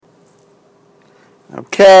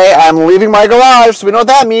Okay, I'm leaving my garage, so we know what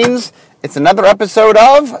that means. It's another episode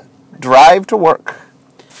of Drive to Work.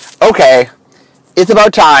 Okay, it's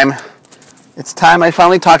about time. It's time I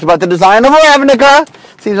finally talked about the design of Ravnica.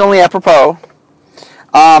 Seems only apropos.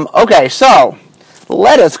 Okay, so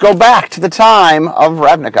let us go back to the time of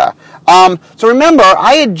Ravnica. So remember,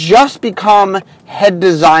 I had just become head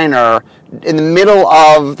designer in the middle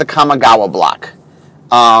of the Kamigawa block.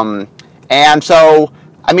 And so,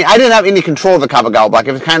 I mean, I didn't have any control of the Kamigawa block.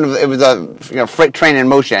 It was a freight train in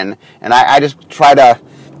motion, and I just tried to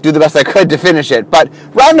do the best I could to finish it. But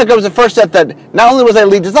Ravnica was the first set that not only was I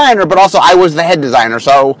lead designer, but also I was the head designer.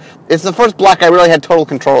 So it's the first block I really had total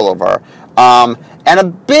control over. And a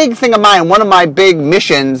big thing of mine, one of my big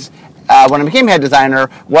missions when I became head designer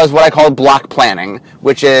was what I call block planning,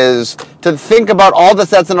 which is to think about all the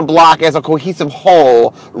sets in a block as a cohesive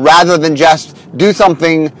whole, rather than just do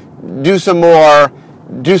something, do some more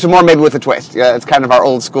maybe with a twist. It's kind of our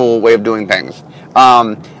old school way of doing things.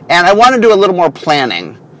 And I want to do a little more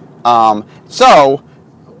planning. Let's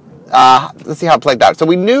see how it played out. So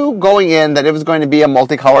we knew going in that it was going to be a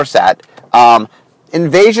multicolor set.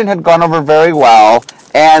 Invasion had gone over very well,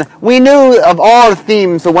 and we knew of all our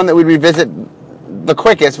themes, the one that we'd revisit the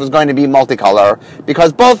quickest was going to be multicolor,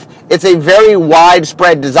 because both, it's a very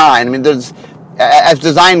widespread design. I mean, as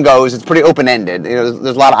design goes, it's pretty open-ended. There's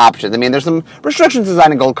a lot of options. I mean, there's some restrictions to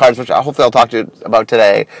designing gold cards, which hopefully I'll talk to you about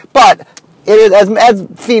today. But it is, as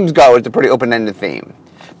themes go, it's a pretty open-ended theme.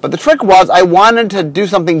 But the trick was, I wanted to do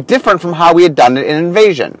something different from how we had done it in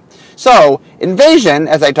Invasion. So, Invasion,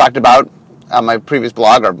 as I talked about on my previous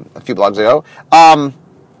blog, or a few blogs ago,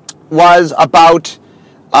 was about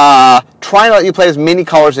trying to let you play as many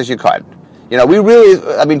colors as you could.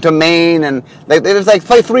 Domain, and it was like,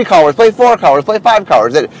 play 3 colors, play 4 colors, play 5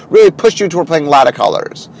 colors. It really pushed you toward playing a lot of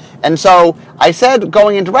colors. And so I said,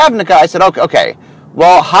 going into Ravnica, I said, okay,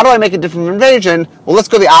 well, how do I make it different from Invasion? Well, let's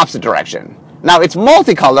go the opposite direction. Now, it's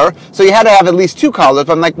multicolor, so you had to have at least 2 colors,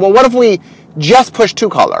 but I'm like, well, what if we just push 2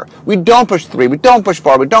 color? We don't push 3, we don't push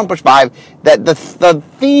 4, we don't push 5. That the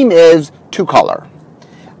theme is 2 color.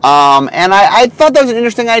 And I thought that was an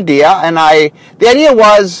interesting idea, and the idea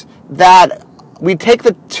was that we take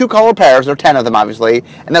the 2 color pairs, there are 10 of them obviously,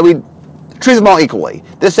 and that we treat them all equally.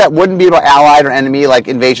 This set wouldn't be about allied or enemy like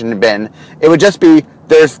Invasion had been. It would just be,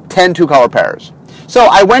 there's 10 2 color pairs. So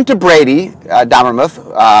I went to Brady Dommermuth,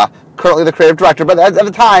 currently the creative director, but at the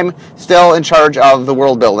time still in charge of the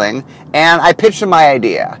world building, and I pitched him my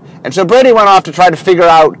idea. And so Brady went off to try to figure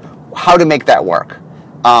out how to make that work.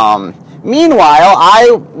 Meanwhile,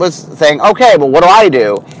 I was saying, okay, well, what do I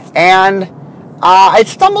do? And I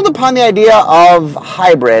stumbled upon the idea of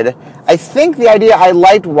hybrid. I think the idea I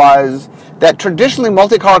liked was that traditionally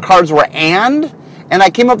multicolor cards were and I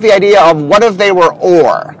came up with the idea of what if they were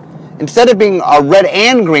or. Instead of being a red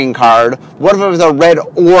and green card, what if it was a red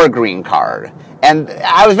or green card? And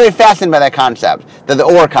I was very fascinated by that concept, the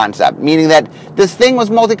or concept, meaning that this thing was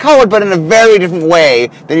multicolored, but in a very different way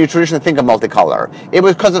than you traditionally think of multicolor. It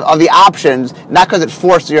was because of the options, not because it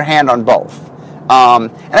forced your hand on both.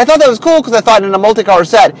 And I thought that was cool because I thought in a multicolor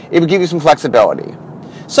set, it would give you some flexibility.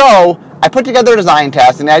 So I put together a design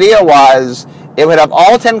test, and the idea was it would have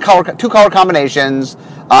all 10 2 color combinations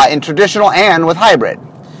in traditional and with hybrid.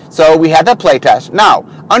 So we had that play test. Now,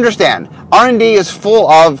 understand, R&D is full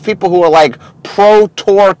of people who are like pro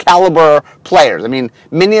tour caliber players. I mean,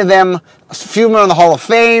 many of them, a few of them are in the Hall of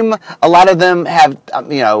Fame. A lot of them have,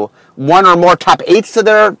 1 or more top 8s to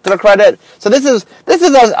their credit. So this is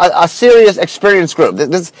a serious experienced group.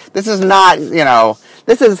 This is not,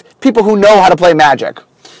 this is people who know how to play Magic.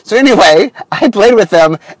 So anyway, I played with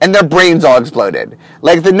them, and their brains all exploded.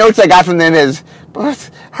 Like, the notes I got from them is,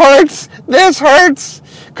 hurts, this hurts.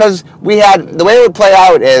 Because the way it would play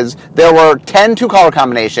out is, there were 10 2-color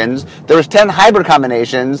combinations, there was 10 hybrid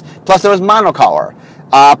combinations, plus there was monocolor,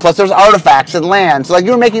 plus there was artifacts and lands. So, you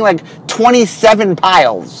were making, 27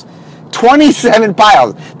 piles. 27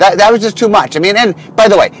 piles. That was just too much. I mean, and, by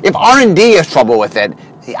the way, if R&D has trouble with it,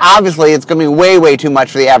 obviously it's going to be way, way too much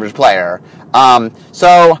for the average player.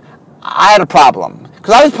 So I had a problem.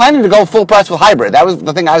 Because I was planning to go full press with hybrid. That was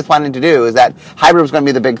the thing I was planning to do, is that hybrid was going to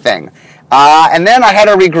be the big thing. And then I had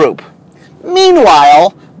to regroup.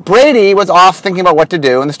 Meanwhile, Brady was off thinking about what to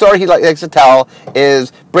do. And the story he likes to tell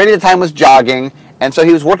is Brady at the time was jogging, and so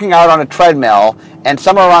he was working out on a treadmill, and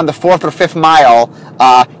somewhere around the 4th or 5th mile,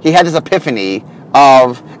 he had this epiphany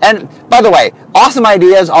of, and by the way, awesome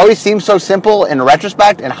ideas always seem so simple in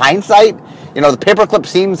retrospect, in hindsight. The paperclip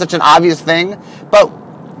seems such an obvious thing, but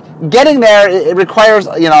getting there, it requires,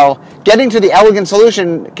 getting to the elegant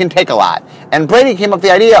solution can take a lot. And Brady came up with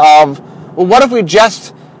the idea of, well, what if we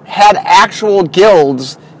just had actual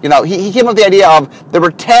guilds. He came up with the idea of there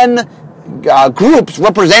were 10 groups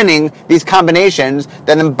representing these combinations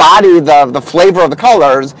that embody the flavor of the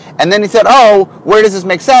colors, and then he said, oh, where does this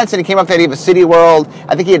make sense? And he came up with the idea of a city world.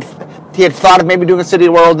 I think he had thought of maybe doing a city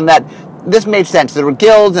world, and that this made sense. There were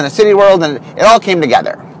guilds and a city world, and it all came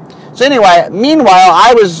together. So anyway, meanwhile,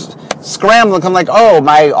 I was scrambling. I'm like, oh,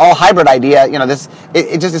 my all hybrid idea,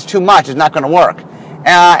 it just is too much. It's not going to work.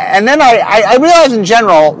 And then I realized in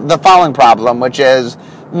general the following problem, which is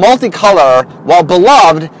multicolor, while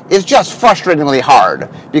beloved, is just frustratingly hard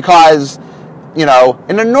because, in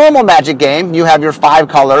a normal Magic game, you have your 5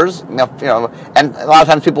 colors, and a lot of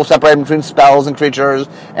times people separate between spells and creatures,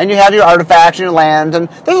 and you have your artifacts and your lands, and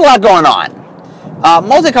there's a lot going on.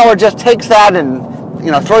 Multicolor just takes that and,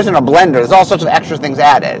 throws in a blender. There's all sorts of extra things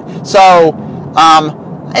added. So,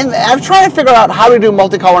 and I'm trying to figure out how to do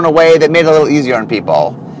multicolor in a way that made it a little easier on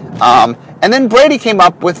people. And then Brady came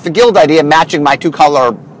up with the guild idea matching my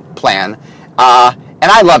 2-color plan,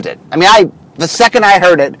 and I loved it. I mean, the second I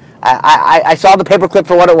heard it, I saw the paperclip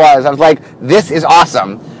for what it was. I was like, this is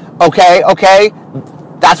awesome. Okay,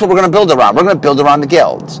 that's what we're going to build around. We're going to build around the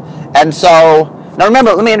guilds. And so, now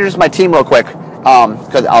remember, let me introduce my team real quick,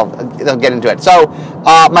 because I'll get into it. So,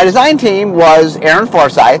 my design team was Aaron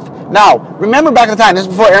Forsyth. Now, remember back in the time, this is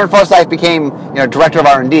before Aaron Forsyth became, director of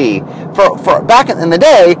R&D. For back in the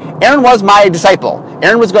day, Aaron was my disciple.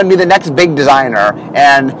 Aaron was going to be the next big designer,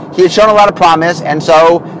 and he had shown a lot of promise, and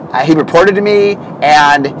so he reported to me,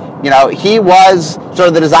 and, he was sort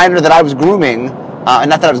of the designer that I was grooming,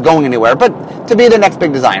 not that I was going anywhere, but to be the next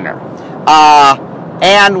big designer.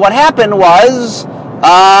 And what happened was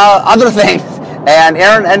other things. And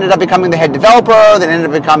Aaron ended up becoming the head developer, then ended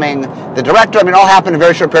up becoming the director. I mean, it all happened in a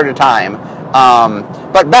very short period of time.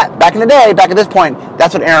 But back in the day, back at this point,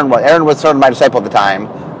 that's what Aaron was. Aaron was sort of my disciple at the time.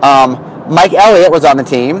 Mike Elliott was on the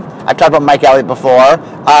team. I've talked about Mike Elliott before.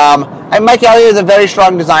 And Mike Elliott is a very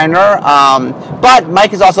strong designer, but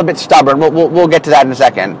Mike is also a bit stubborn. We'll get to that in a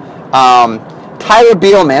second. Tyler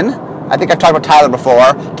Beelman. I think I've talked about Tyler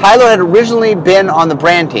before. Tyler had originally been on the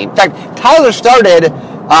brand team. In fact, Tyler started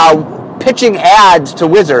pitching ads to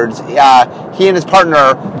Wizards. He and his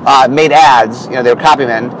partner made ads. They were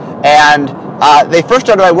copymen, and they first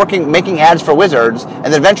started by making ads for Wizards, and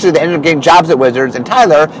then eventually they ended up getting jobs at Wizards, and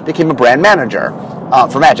Tyler became a brand manager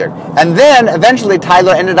for Magic. And then eventually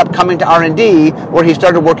Tyler ended up coming to R&D, where he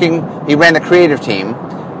started working. He ran the creative team,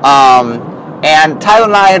 and Tyler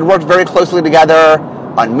and I had worked very closely together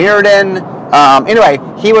on Mirrodin. Anyway,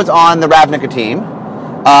 he was on the Ravnica team,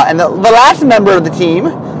 and the last member of the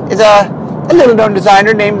team is a little-known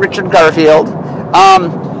designer named Richard Garfield.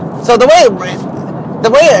 So the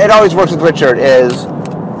way it always works with Richard is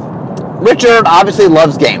Richard obviously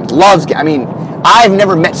loves games. I mean, I've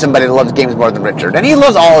never met somebody that loves games more than Richard, and he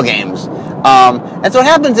loves all games. And so what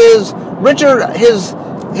happens is Richard, his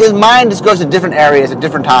mind just goes to different areas at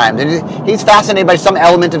different times, and he's fascinated by some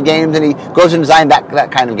element of games, and he goes and designs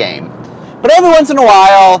that kind of game. But every once in a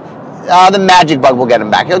while, the magic bug will get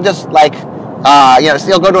him back. He'll just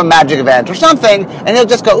he'll go to a Magic event or something, and he'll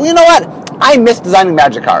just go, you know what? I miss designing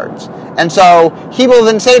Magic cards. And so he will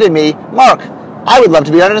then say to me, Mark, I would love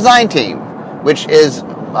to be on a design team, which is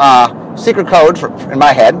secret code in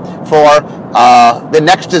my head for the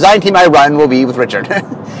next design team I run will be with Richard.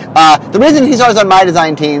 The reason he's always on my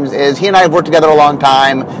design teams is he and I have worked together a long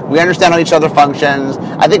time. We understand how each other functions.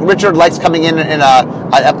 I think Richard likes coming in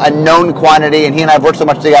a known quantity, and he and I have worked so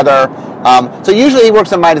much together. So usually he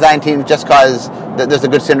works on my design teams just because there's a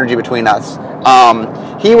good synergy between us.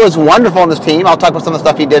 He was wonderful on this team. I'll talk about some of the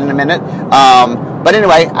stuff he did in a minute. But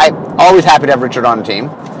anyway, I'm always happy to have Richard on the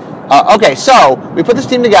team. Okay, so we put this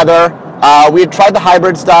team together. We had tried the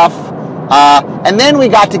hybrid stuff. And then we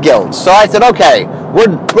got to guilds. So I said, okay, we're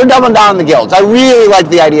doubling down on the guilds. I really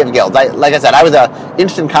liked the idea of guilds. Like I said, I was an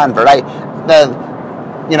instant convert. I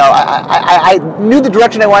knew the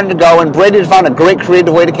direction I wanted to go, and Brady had found a great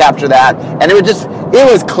creative way to capture that. And it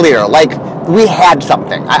was clear. Like, we had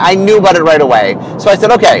something. I knew about it right away. So I said,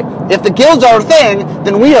 okay, if the guilds are a thing,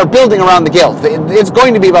 then we are building around the guilds. It's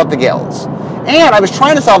going to be about the guilds. And I was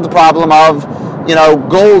trying to solve the problem of,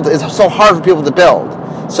 gold is so hard for people to build.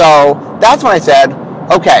 So that's when I said,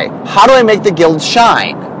 okay, how do I make the guilds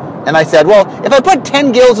shine? And I said, well, if I put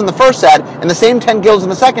 10 guilds in the first set, and the same 10 guilds in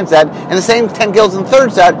the second set, and the same 10 guilds in the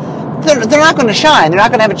third set, they're not going to shine. They're not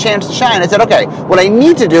going to have a chance to shine. I said, okay, what I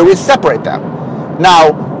need to do is separate them.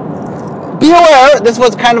 Now, be aware, this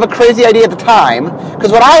was kind of a crazy idea at the time,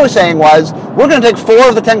 because what I was saying was, we're going to take 4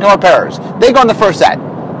 of the 10 color pairs. They go in the first set.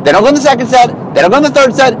 They don't go in the second set. They don't go in the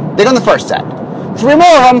third set. They go in the first set. 3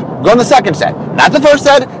 more of them go in the second set. Not the first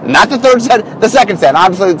set, not the third set, the second set.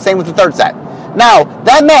 Obviously, the same with the third set. Now,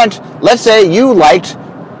 that meant, let's say you liked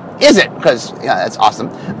Is It, because, yeah, that's awesome.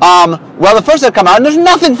 Well, the first set come out, and there's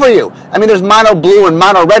nothing for you. I mean, there's mono blue and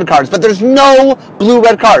mono red cards, but there's no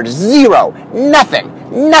blue-red cards. Zero.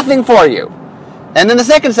 Nothing. Nothing for you. And then the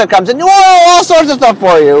second set comes in, whoa, all sorts of stuff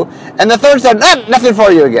for you. And the third set, nothing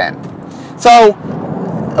for you again. So,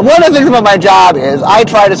 one of the things about my job is I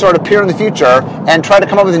try to sort of peer in the future and try to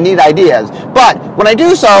come up with neat ideas. But when I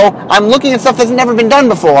do so, I'm looking at stuff that's never been done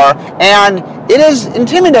before, and it is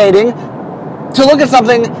intimidating to look at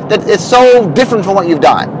something that is so different from what you've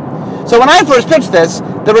done. So when I first pitched this,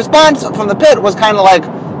 the response from the pit was kind of like,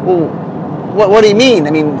 well, what do you mean?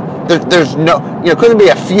 I mean, there's no, couldn't be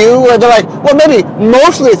a few? They're like, well, maybe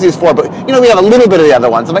mostly it's these 4, but, we have a little bit of the other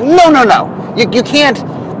ones. I'm like, no. You can't.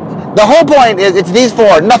 The whole point is it's these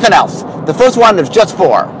 4, nothing else. The first one is just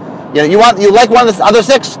 4. You like one of the other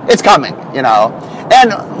 6, it's coming,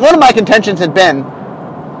 And one of my contentions had been,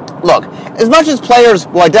 look, as much as players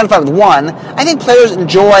will identify with one, I think players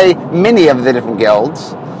enjoy many of the different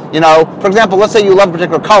guilds. For example, let's say you love a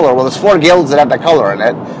particular color. Well, there's 4 guilds that have that color in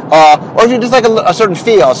it. Or if you just like a certain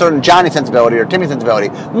feel, a certain Johnny sensibility or Timmy sensibility,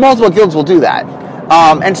 multiple guilds will do that.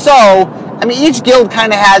 And so, I mean, each guild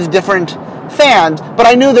kind of has different fans, but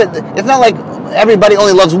I knew that it's not like everybody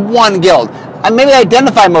only loves one guild. Maybe I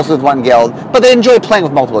identify mostly with one guild, but they enjoy playing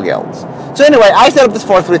with multiple guilds. So anyway, I set up this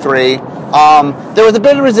 4-3-3. There was a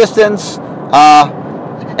bit of resistance.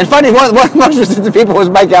 And funny, one of the most resistant people was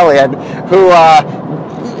Mike Elliott, who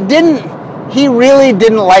he really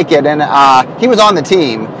didn't like it, and he was on the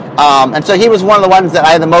team. And so he was one of the ones that I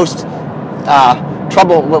had the most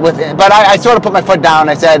trouble with it. But I sort of put my foot down.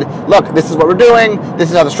 I said, look, this is what we're doing. This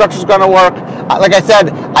is how the structure's going to work. Like I said,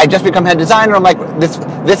 I just become head designer. I'm like, this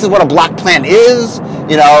is what a block plan is.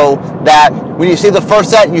 That when you see the first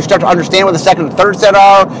set, you start to understand what the second and third set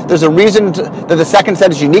are. There's a reason that the second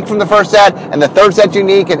set is unique from the first set, and the third set's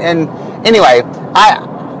unique. And anyway,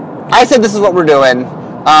 I said this is what we're doing.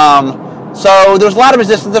 So there's a lot of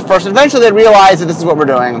resistance at first. Eventually they realized that this is what we're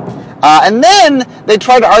doing. And then they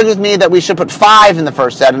tried to argue with me that we should put 5 in the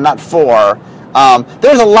first set and not 4.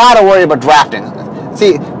 There's a lot of worry about drafting.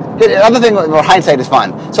 See, the other thing where hindsight is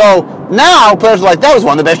fun. So now players are like, that was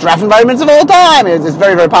one of the best draft environments of all time. It's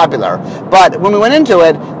very, very popular. But when we went into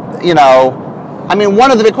it,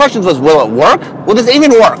 one of the big questions was, will it work? Will this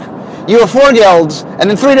even work? You have 4 guilds, and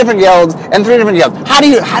then 3 different guilds, and 3 different guilds. How do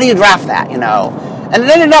you draft that, And it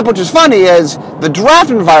ended up, which is funny, is the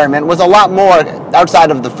draft environment was a lot more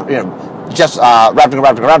outside of the, just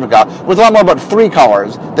Ravnica, was a lot more about 3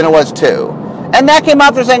 colors than it was 2. And that came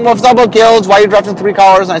out, they're saying, well, if it's all about guilds, why are you drafting 3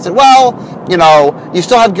 colors? And I said, well, you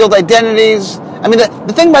still have guild identities. I mean,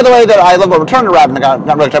 the thing, by the way, that I love about Return to Ravnica,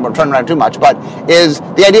 not really talking about Return to Ravnica too much, but is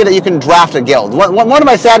the idea that you can draft a guild. One of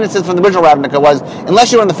my sadnesses from the original Ravnica was,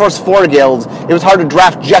 unless you were in the first 4 guilds, it was hard to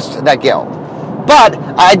draft just that guild. But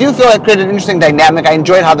I do feel it created an interesting dynamic. I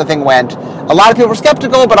enjoyed how the thing went. A lot of people were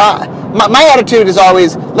skeptical, but my attitude is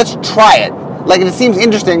always, let's try it. Like, if it seems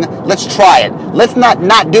interesting, let's try it. Let's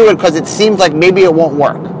not do it because it seems like maybe it won't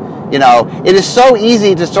work. It is so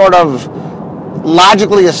easy to sort of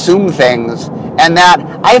logically assume things, and that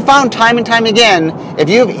I found time and time again, if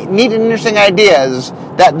you have neat and interesting ideas,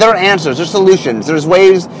 that there are answers, there's solutions, there's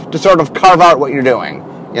ways to sort of carve out what you're doing,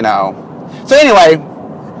 So anyway,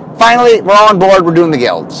 finally, we're all on board, we're doing the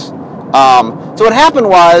guilds. So what happened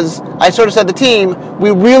was, I sort of said to the team,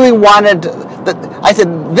 we really wanted, I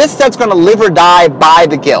said, this set's going to live or die by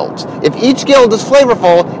the guilds. If each guild is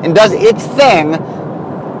flavorful and does its thing,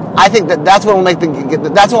 I think that's what will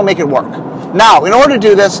make it work. Now, in order to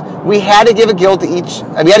do this, we had to give a guild to each,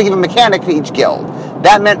 we had to give a mechanic to each guild.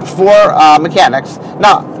 That meant 4 mechanics.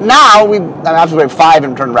 Now obviously we have 5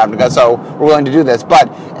 in Return to Ravnica, so we're willing to do this. But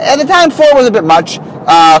at the time, 4 was a bit much.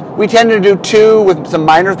 We tended to do 2 with some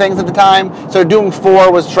minor things at the time. So doing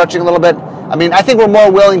 4 was stretching a little bit. I think we're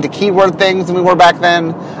more willing to keyword things than we were back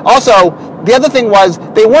then. Also, the other thing was,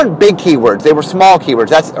 they weren't big keywords. They were small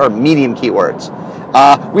keywords, or medium keywords.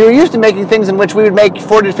 We were used to making things in which we would make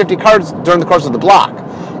 40 to 50 cards during the course of the block.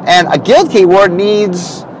 And a guild keyword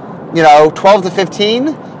needs, 12 to 15.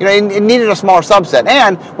 It needed a smaller subset.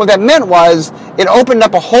 And what that meant was, it opened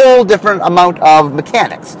up a whole different amount of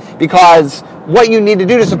mechanics. Because what you need to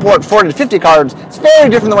do to support 40 to 50 cards is very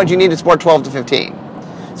different than what you need to support 12 to 15.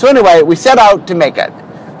 So anyway, we set out to make it.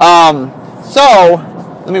 So,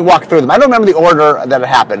 let me walk through them. I don't remember the order that it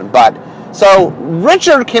happened, but, so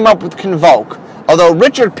Richard came up with Convoke, although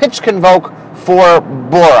Richard pitched Convoke for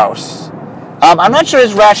Boros. I'm not sure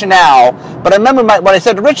his rationale, but I remember what I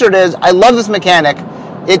said to Richard is, I love this mechanic.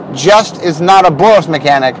 it just is not a Boros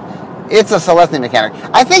mechanic. It's a Selesnya mechanic.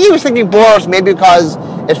 I think he was thinking Boros maybe because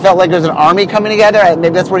it felt like there was an army coming together.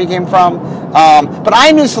 Maybe that's where he came from. But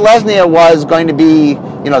I knew Selesnya was going to be,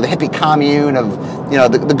 the hippie commune of,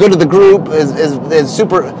 the good of the group is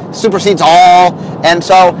supersedes all. And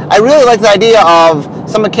so I really liked the idea of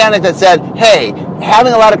some mechanic that said, hey,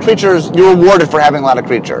 having a lot of creatures, you're rewarded for having a lot of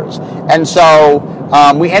creatures. And so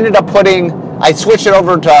we ended up I switched it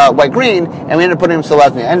over to white-green, and we ended up putting him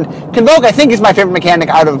Selesnya. And Convoke, I think, is my favorite mechanic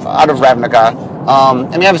out of Ravnica.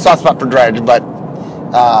 I have a soft spot for Dredge, but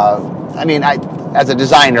as a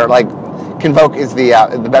designer, Convoke is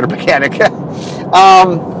the better mechanic.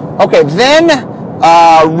 Okay, then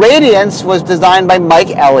Radiance was designed by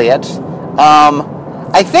Mike Elliott.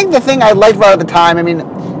 I think the thing I liked about it at the time,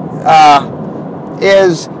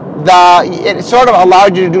 is it sort of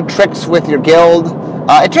allowed you to do tricks with your guild.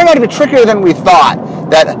 It turned out to be trickier than we thought.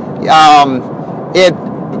 That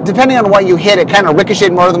depending on what you hit, it kind of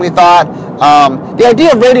ricocheted more than we thought. The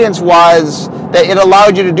idea of Radiance was that it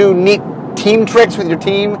allowed you to do neat team tricks with your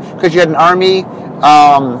team because you had an army.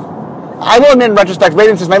 I will admit, in retrospect,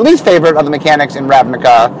 Radiance is my least favorite of the mechanics in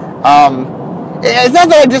Ravnica. It's not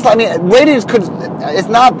that Radiance could. It's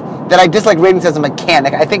not that I dislike Radiance as a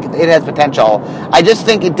mechanic. I think it has potential. I just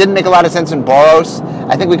think it didn't make a lot of sense in Boros.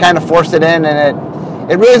 I think we kind of forced it in, and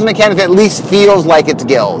it really is a mechanic that at least feels like it's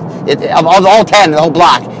guild. Of all 10, the whole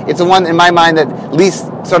block, it's the one in my mind that least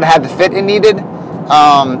sort of had the fit it needed.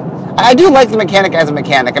 I do like the mechanic as a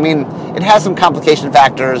mechanic. It has some complication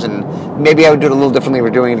factors, and maybe I would do it a little differently if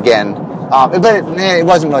we're doing it again. But it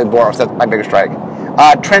wasn't really Boros. That's my biggest strike.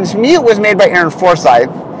 Transmute was made by Aaron Forsyth.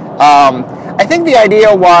 I think the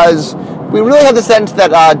idea was we really had the sense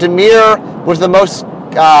that Dimir was the most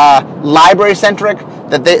library-centric,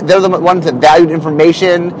 that they're the ones that valued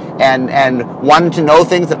information and wanted to know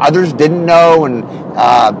things that others didn't know, and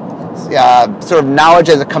sort of knowledge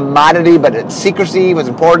as a commodity, but its secrecy was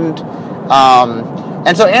important.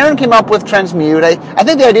 And so Aaron came up with Transmute. I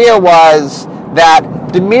think the idea was that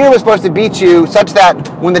Dimir was supposed to beat you such that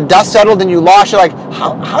when the dust settled and you lost, you're like,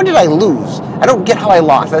 how did I lose? I don't get how I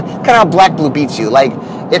lost. That's kind of how Black Blue beats you.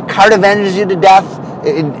 It card avenges you to death,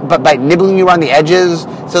 but by nibbling you around the edges,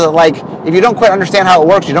 so that if you don't quite understand how it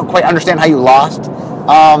works, you don't quite understand how you lost.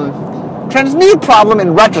 Transmute problem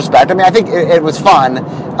in retrospect, I think it was fun,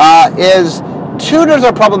 is tutors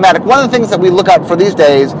are problematic. One of the things that we look at for these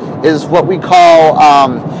days is what we call,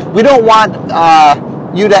 we don't want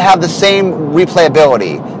you to have the same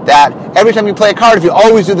replayability, that every time you play a card, if you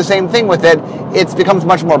always do the same thing with it, it becomes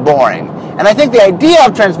much more boring. And I think the idea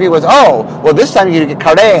of Transmute was, this time you get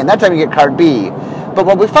card A, and that time you get card B. But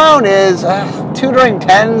what we found is tutoring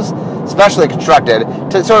tends, especially constructed,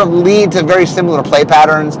 to sort of lead to very similar play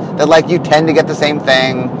patterns that you tend to get the same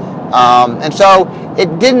thing. And so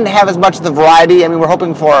it didn't have as much of the variety. We're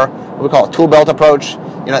hoping for what we call a tool belt approach,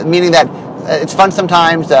 meaning that it's fun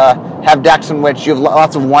sometimes to have decks in which you have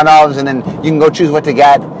lots of one-ofs and then you can go choose what to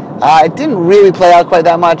get. It didn't really play out quite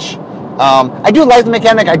that much. I do like the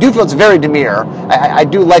mechanic. I do feel it's very Dimir. I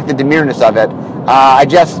do like the Dimirness of it.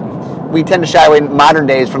 We tend to shy away in modern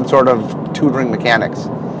days from sort of tutoring mechanics.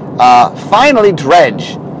 Finally,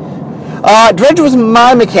 Dredge. Dredge was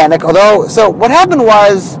my mechanic, so what happened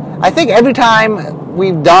was, I think every time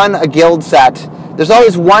we've done a guild set, there's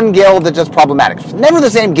always one guild that's just problematic. It's never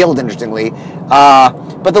the same guild, interestingly.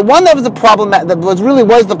 But the one that was the problem, that really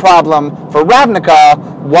was the problem for Ravnica,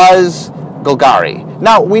 was Golgari.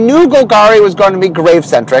 Now, we knew Golgari was going to be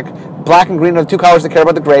grave-centric. Black and green are the two colors that care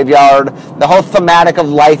about the graveyard. The whole thematic of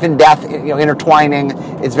life and death, intertwining,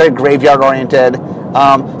 is very graveyard-oriented.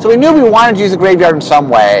 So we knew we wanted to use the graveyard in some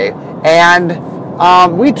way. And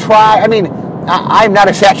we tried, I'm not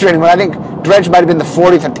exaggerating, but I think Dredge might have been the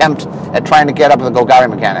 40th attempt at trying to get up with the Golgari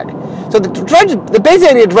mechanic. So the basic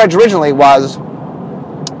idea of Dredge originally was,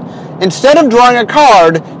 instead of drawing a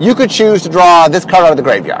card, you could choose to draw this card out of the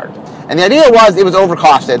graveyard. And the idea was it was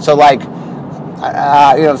overcosted. So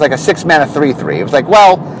it was like a 6-mana 3/3. It was like,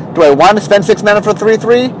 well, do I want to spend 6 mana for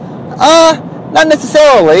 3/3? Not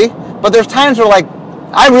necessarily. But there's times where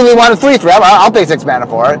I really want a 3/3. I'll pay 6 mana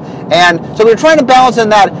for it. And so we were trying to balance in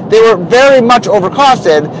that they were very much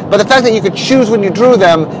overcosted, but the fact that you could choose when you drew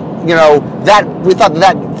them, that we thought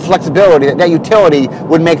that flexibility, that utility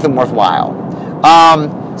would make them worthwhile.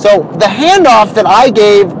 So the handoff that I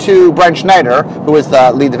gave to Brian Schneider, who was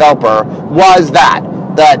the lead developer, was that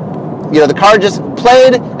the card just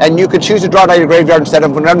played, and you could choose to draw it out of your graveyard instead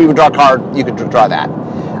of whenever you would draw a card, you could draw that.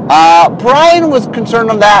 Brian was concerned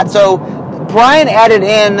on that, so Brian added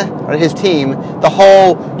in, or his team, the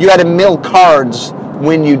whole, you had to mill cards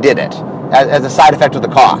when you did it. as a side effect of the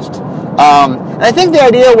cost. And I think the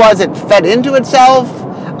idea was it fed into itself.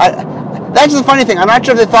 That's the funny thing. I'm not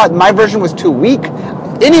sure if they thought my version was too weak.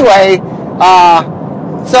 Anyway,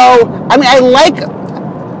 so, I mean, I like,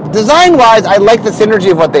 design-wise, I like the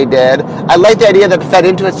synergy of what they did. I like the idea that it fed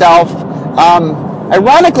into itself.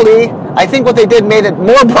 Ironically, I think what they did made it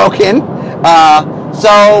more broken.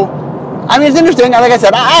 So, I mean, it's interesting. Like I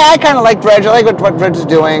said, I kind of like Dredge. I like what Dredge is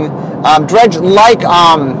doing. Dredge, like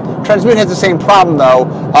Transmute, has the same problem, though,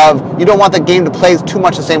 of you don't want the game to play too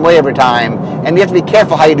much the same way every time, and you have to be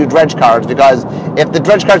careful how you do Dredge cards, because if the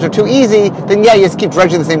Dredge cards are too easy, then yeah, you just keep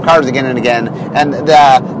dredging the same cards again and again, and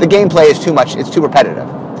the gameplay is too much. It's too repetitive.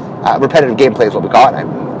 Repetitive gameplay is what we call it. I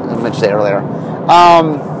meant to say earlier.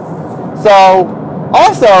 So,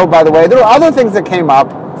 also, by the way, there were other things that came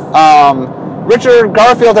up. Richard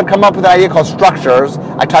Garfield had come up with an idea called structures.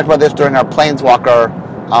 I talked about this during our Planeswalker,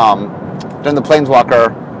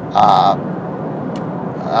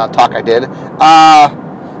 talk I did.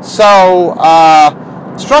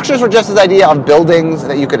 Structures were just this idea of buildings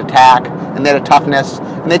that you could attack, and they had a toughness,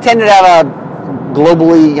 and they tended to have a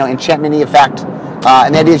globally, enchantment-y effect.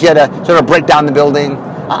 And the idea is you had to sort of break down the building.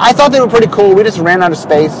 I thought they were pretty cool. We just ran out of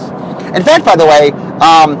space. In fact, by the way,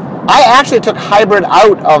 I actually took hybrid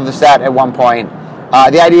out of the set at one point.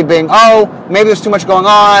 The idea being, maybe there's too much going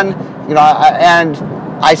on, and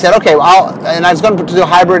I said, okay, and I was going to do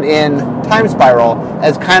hybrid in Time Spiral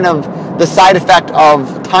as kind of the side effect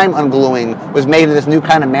of time ungluing was made of this new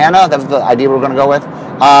kind of mana. That was the idea we were going to go with.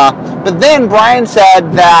 But then Brian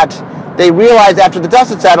said that they realized after the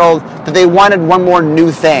dust had settled that they wanted one more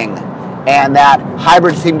new thing, and that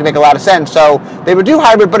hybrid seemed to make a lot of sense. So they would do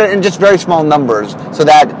hybrid, but in just very small numbers, so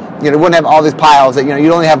that you wouldn't have all these piles that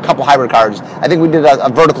you'd only have a couple hybrid cards. I think we did a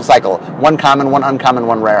vertical cycle: one common, one uncommon,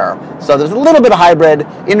 one rare. So there's a little bit of hybrid.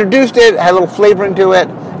 Introduced it, had a little flavoring to it.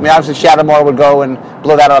 I mean, obviously Shadowmoor would go and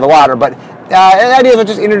blow that out of the water, but the idea was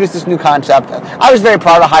just introduce this new concept. I was very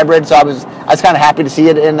proud of hybrid, so I was kind of happy to see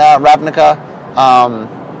it in Ravnica.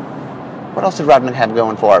 What else did Ravnica have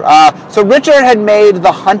going for it? So Richard had made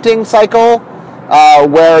the hunting cycle,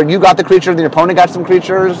 where you got the creature, then your opponent got some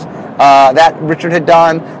creatures. That Richard had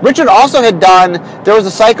done. Richard also had done, there was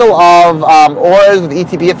a cycle of auras with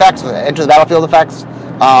ETB effects, with enter the battlefield effects.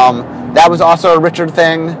 That was also a Richard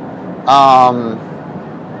thing.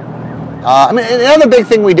 I mean, another big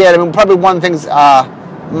thing we did, probably one of the things,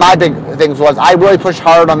 my big things was I really pushed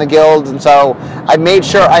hard on the guilds, and so I made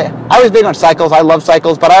sure, I was big on cycles. I love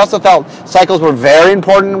cycles, but I also felt cycles were very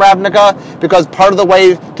important in Ravnica, because part of the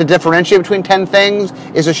way to differentiate between 10 things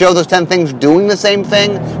is to show those 10 things doing the same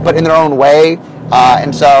thing, but in their own way.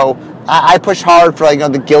 And so I pushed hard for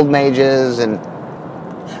the guild mages and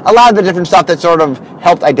a lot of the different stuff that sort of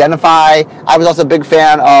helped identify. I was also a big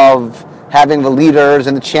fan of having the leaders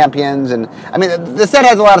and the champions, and the set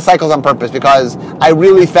has a lot of cycles on purpose, because I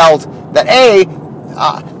really felt that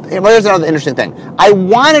here's another interesting thing. I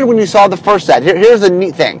wanted, when you saw the first set, here's the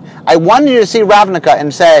neat thing. I wanted you to see Ravnica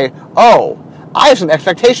and say, I have some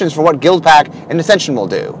expectations for what Guild Pack and Ascension will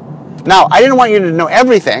do. Now, I didn't want you to know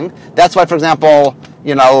everything. That's why, for example,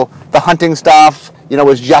 the hunting stuff,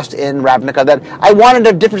 was just in Ravnica. That I wanted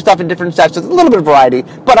to have different stuff in different sets, so a little bit of variety.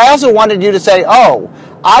 But I also wanted you to say,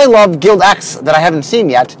 I love Guild X that I haven't seen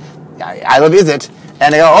yet. I love Izzet.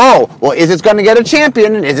 And they go, Izzet's going to get a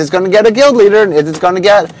champion, and Izzet's going to get a guild leader, and Izzet's going to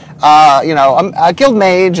get, a guild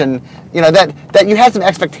mage, and, that you had some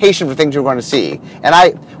expectation for things you were going to see.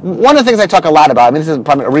 And one of the things I talk a lot about, this is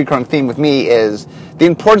probably a recurring theme with me, is the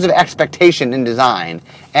importance of expectation in design.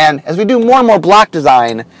 And as we do more and more block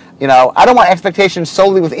design, I don't want expectations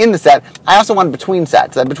solely within the set. I also want between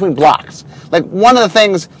sets, between blocks. Like, one of the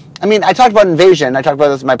things, I talked about Invasion. I talked about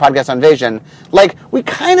this in my podcast on Invasion. We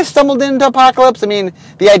kind of stumbled into Apocalypse. The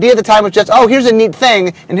idea at the time was just, here's a neat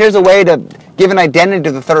thing, and here's a way to give an identity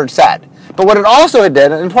to the third set. But what it also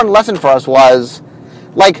did, an important lesson for us was,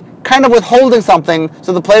 kind of withholding something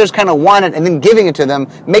so the players kind of want it, and then giving it to them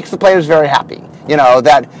makes the players very happy.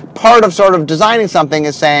 That part of sort of designing something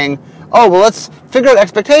is saying, let's figure out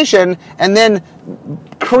expectation and then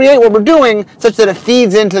create what we're doing such that it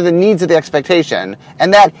feeds into the needs of the expectation,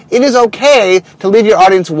 and that it is okay to leave your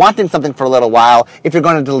audience wanting something for a little while if you're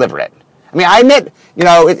going to deliver it. I admit,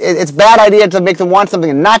 it's a bad idea to make them want something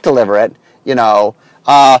and not deliver it,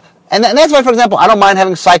 and that's why, for example, I don't mind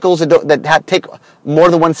having cycles that take more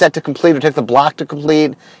than one set to complete, or take the block to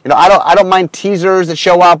complete. I don't mind teasers that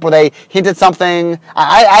show up where they hint at something.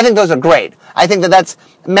 I think those are great. I think that's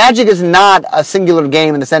Magic is not a singular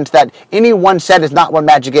game in the sense that any one set is not what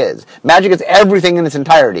Magic is. Magic is everything in its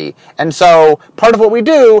entirety. And so part of what we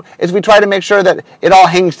do is we try to make sure that it all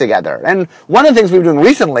hangs together. And one of the things we've been doing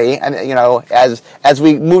recently, and as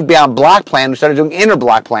we moved beyond block plan, we started doing inner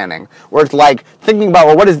block planning, where it's like thinking about,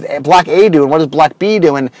 well, what does block A do and what does block B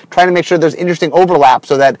do, and trying to make sure there's interesting overlap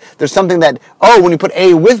so that there's something that, when you put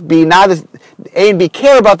A with B, now this A and B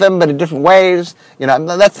care about them, but in different ways.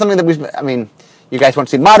 That's something that you guys won't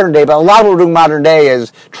see modern day, but a lot of what we're doing modern day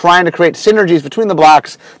is trying to create synergies between the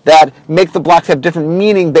blocks that make the blocks have different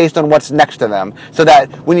meaning based on what's next to them. So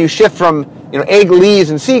that when you shift from, A leaves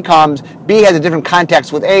and C comes, B has a different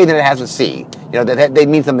context with A than it has with C. That they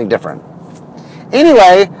mean something different.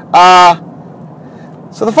 Anyway,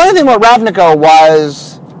 so the funny thing about Ravnica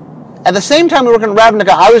was, at the same time we were working on Ravnica,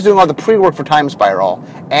 I was doing all the pre-work for Time Spiral.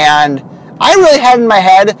 And I really had in my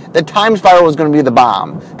head that Time Spiral was going to be the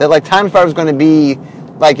bomb. That Time Spiral was going to be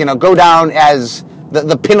go down as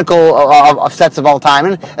the pinnacle of sets of all time.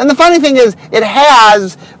 And the funny thing is, it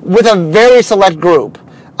has with a very select group.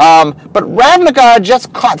 But Ravnica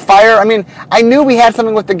just caught fire. I knew we had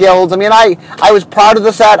something with the guilds. I was proud of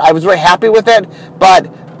the set. I was very happy with it.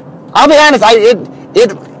 But I'll be honest,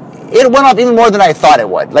 it went off even more than I thought it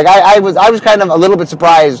would. I was kind of a little bit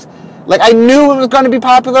surprised. I knew it was going to be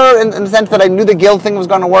popular in the sense that I knew the guild thing was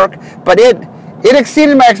going to work, but it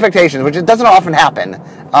exceeded my expectations, which it doesn't often happen.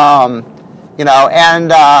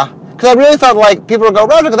 Because I really thought people would go,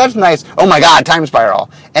 Ravnica, that's nice. Oh my God, Time Spiral,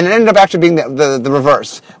 and it ended up actually being the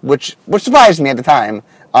reverse, which surprised me at the time.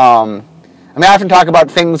 I often talk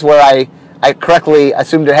about things where I correctly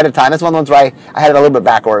assumed ahead of time. That's one of the ones where I had it a little bit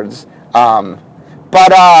backwards.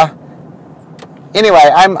 Anyway,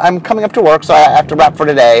 I'm coming up to work, so I have to wrap for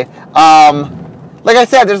today. Like I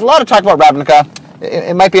said, there's a lot of talk about Ravnica.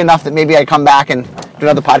 It might be enough that maybe I come back and do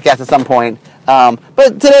another podcast at some point.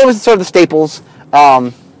 But today was sort of the staples.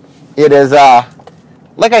 It is,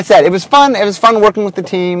 like I said, it was fun. It was fun working with the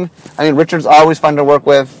team. Richard's always fun to work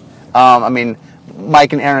with.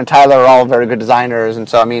 Mike and Aaron and Tyler are all very good designers, and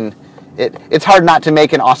so it's hard not to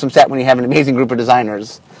make an awesome set when you have an amazing group of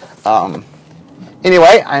designers.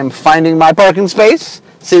 Anyway, I'm finding my parking space.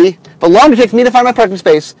 See, the longer it takes me to find my parking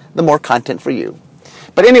space, the more content for you.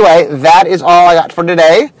 But anyway, that is all I got for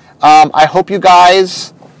today. I hope you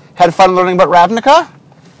guys had fun learning about Ravnica.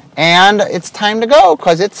 And it's time to go,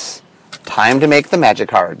 because it's time to make the magic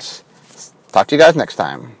cards. Talk to you guys next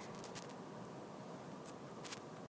time.